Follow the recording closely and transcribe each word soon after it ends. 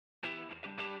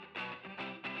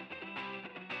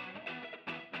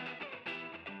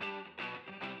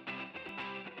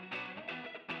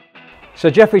Sir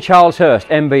Geoffrey Charles Hurst,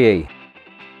 MBE.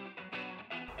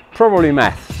 Probably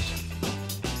maths.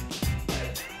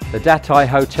 The Datai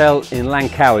Hotel in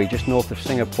Langkawi, just north of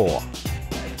Singapore.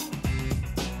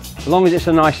 As long as it's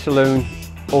a nice saloon,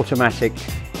 automatic,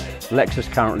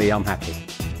 Lexus currently, I'm happy.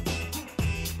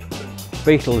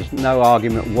 Beatles, no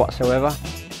argument whatsoever.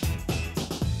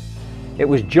 It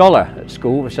was Jolla at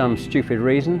school for some stupid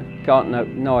reason,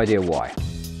 no idea why.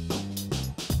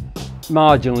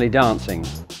 Marginally dancing.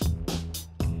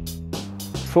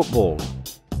 Football.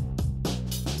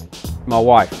 My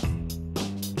wife.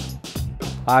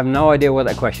 I have no idea what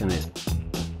that question is.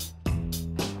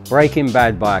 Breaking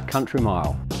Bad by a country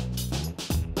mile.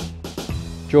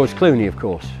 George Clooney, of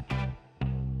course.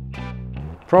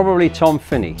 Probably Tom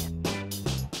Finney.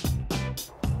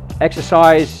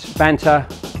 Exercise, banter,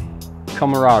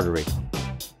 camaraderie.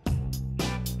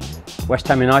 West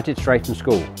Ham United straight from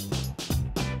school.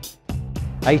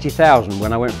 80,000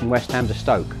 when I went from West Ham to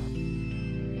Stoke.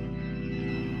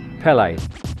 Pele.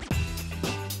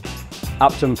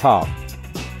 Upton Park.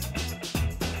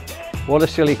 What a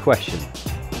silly question.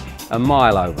 A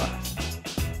mile over.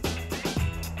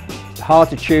 Hard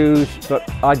to choose, but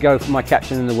I'd go for my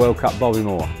captain in the World Cup, Bobby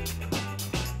Moore.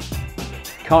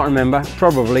 Can't remember.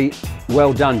 Probably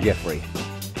well done, Geoffrey.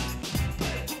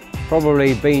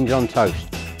 Probably beans on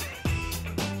toast.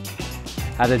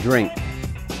 Had a drink.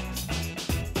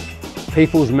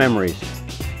 People's memories.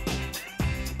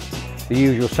 The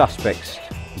usual suspects.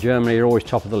 Germany are always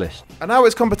top of the list. And now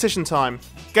it's competition time.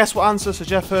 Guess what answer Sir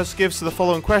Geoff Hurst gives to the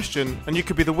following question, and you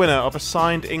could be the winner of a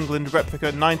signed England replica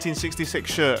 1966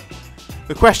 shirt.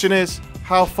 The question is,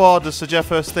 how far does Sir Geoff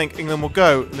Hurst think England will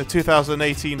go in the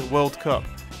 2018 World Cup?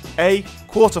 A.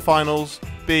 Quarterfinals,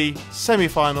 B.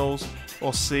 Semi-finals,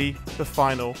 or C. The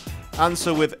final?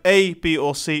 Answer with A, B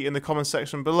or C in the comment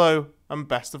section below, and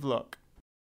best of luck.